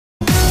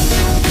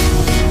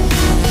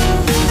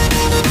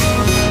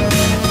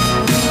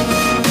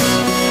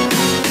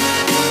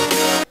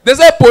They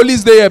say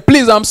police there.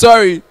 Please, I'm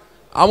sorry.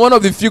 I'm one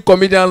of the few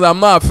comedians I'm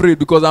not afraid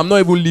because I'm not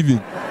even living.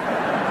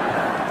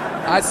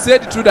 I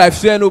said the truth, I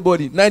fear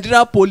nobody.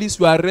 Nigerian police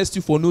will arrest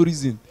you for no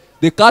reason.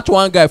 They catch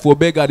one guy for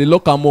beggar, they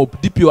lock him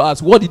up. Deep your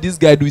ass. What did this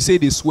guy do? He say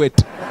they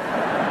sweat.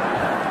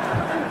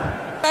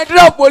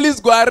 Nigerian police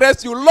go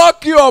arrest you,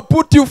 lock you up,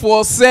 put you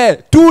for cell.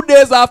 2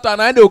 days after, and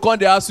then they will come,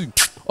 they ask you,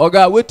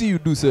 Oga, what do you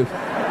do, sir?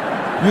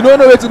 You don't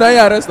know where to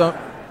now arrest them.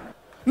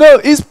 No,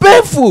 it's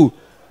painful.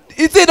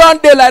 If they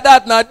don't do like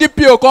that now,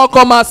 DPO can't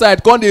come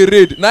outside, come they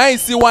raid. Now you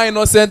see one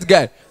innocent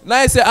guy.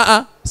 Now you say,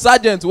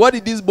 Sergeant, what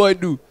did this boy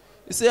do?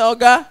 He say,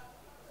 Oga,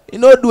 he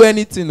don't do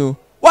anything, no.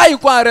 Why you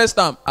can't arrest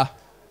him?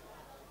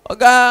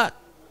 Oga,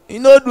 he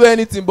don't do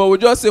anything, but we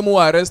just say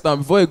more arrest him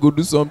before he go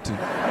do something.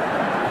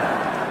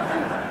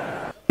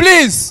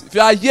 Please, if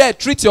you are here,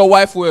 treat your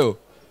wife well.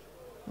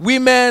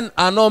 Women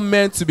are not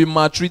meant to be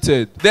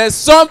maltreated. There's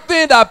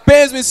something that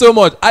pains me so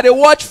much. I dey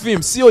watch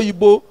film, see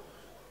Oyibo.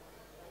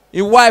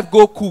 His wife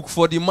go cook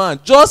for the man.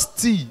 Just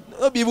tea.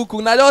 No be even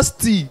cook, now just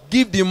tea.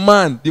 Give the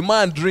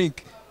man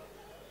drink.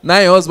 Now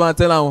your husband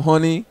tell him,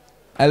 honey,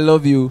 I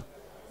love you.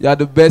 You are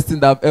the best thing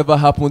that have ever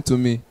happened to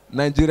me.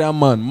 Nigerian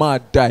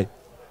man die.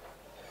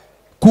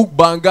 Cook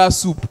banga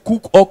soup,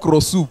 cook okra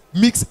soup,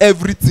 mix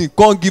everything.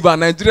 Can't give a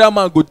Nigerian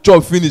man go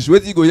chop finish. Wait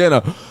till you go here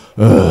now.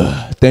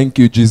 Thank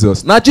you,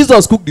 Jesus. Now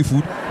Jesus cook the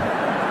food.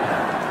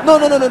 No.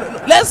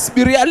 Let's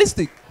be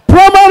realistic.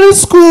 Primary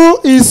school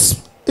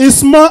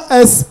is more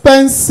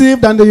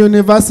expensive than the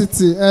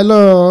university.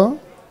 Hello.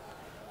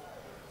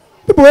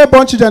 People who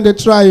born children, they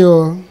try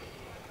you.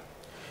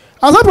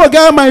 As a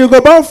program, you go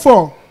born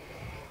 4.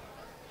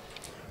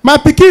 My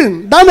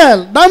pikin,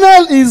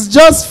 Daniel is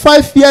just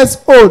 5 years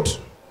old.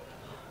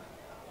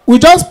 We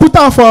just put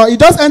him he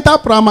just entered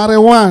primary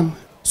 1.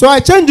 So I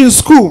changed his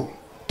school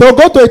to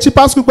go to a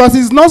cheaper school because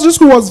his nursery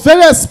school was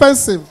very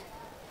expensive.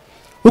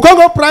 We can't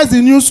go price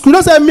the new school.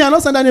 Don't say me, I don't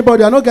send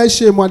anybody, I don't get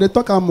shame when they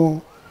talk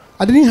more.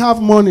 I didn't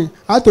have money.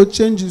 I had to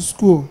change his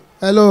school.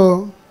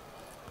 Hello.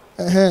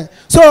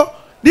 So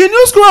the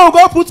new school I will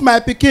go put my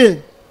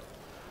pikin.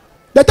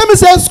 They tell me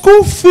say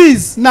school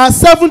fees now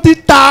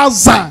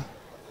 70,000.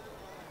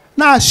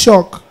 Now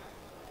shock.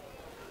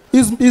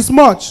 It's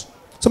much.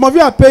 Some of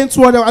you are paying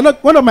 200. I know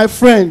one of my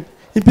friends,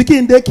 he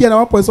pikin daycare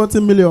and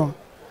 1.something million.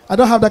 I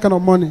don't have that kind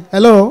of money.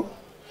 Hello.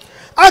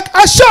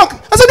 I shock.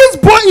 I said this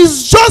boy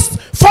is just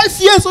 5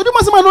 years old. You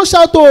must not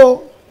shout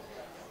oh.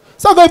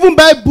 So I go even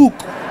buy a book.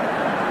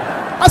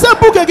 I said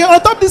book again on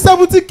top of this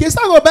 70K.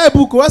 So I go buy a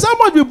book. I said how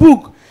much be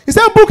book? He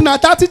said book now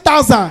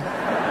 30,000.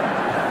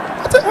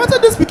 I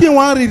said this pikin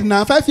one read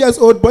now 5 years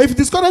old. But if it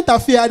is current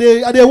affair,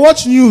 they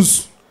watch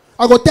news.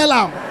 I go tell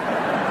him.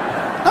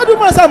 How do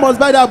I say I must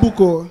buy that book?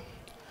 Oh?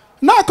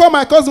 Now I call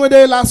my cousin when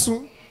they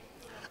lasso.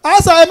 I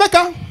said,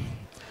 Emeka,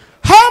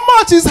 how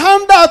much is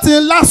handout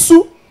in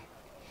lasso?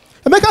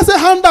 Emeka say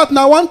handout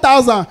now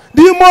 1,000.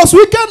 The most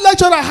wicked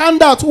lecturer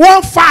handout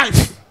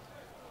 1,500.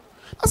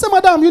 I said,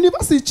 Madam,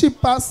 university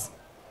cheap pass.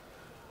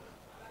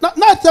 Now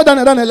I tell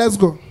Daniel, let's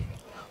go.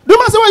 Do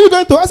you say where you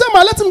going to? I said,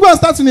 man, let him go and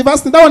start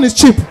university. That one is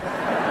cheap.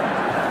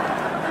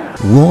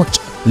 Watch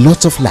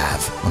Lots of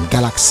Love on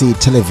Galaxy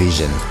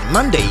Television.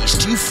 Mondays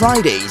to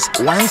Fridays,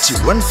 1 to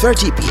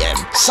 1:30 p.m.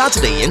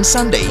 Saturday and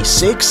Sunday,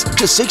 6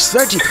 to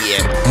 6:30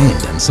 p.m.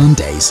 And on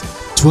Sundays,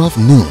 12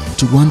 noon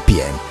to 1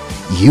 p.m.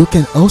 You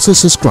can also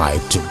subscribe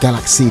to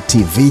Galaxy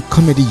TV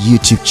Comedy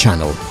YouTube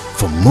channel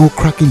for more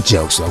cracking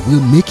jokes that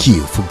will make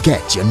you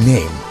forget your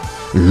name.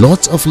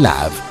 Lots of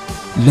Love.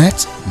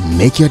 Let's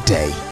make your day.